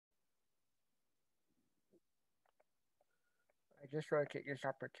just want to take this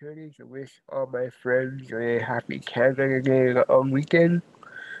opportunity to wish all my friends a happy Canada Day weekend.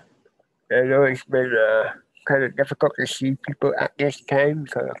 I know it's been kind of difficult to see people at this time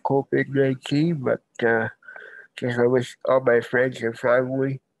because of COVID-19, but just I wish all my friends and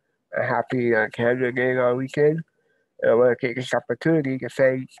family a happy Canada Day weekend. And I want to take this opportunity to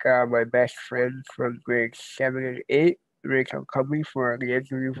thank my best friend from grade 7 and 8, Rachel Cumby, for the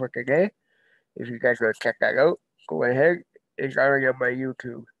interview for today. If you guys want to check that out, go ahead. It's already on my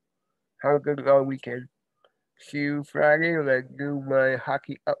YouTube. Have a good long weekend. See you Friday when I do my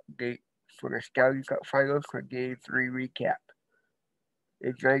hockey update for the Stanley Cup Finals for Game 3 recap.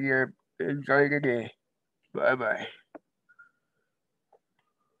 Enjoy the day. Bye bye.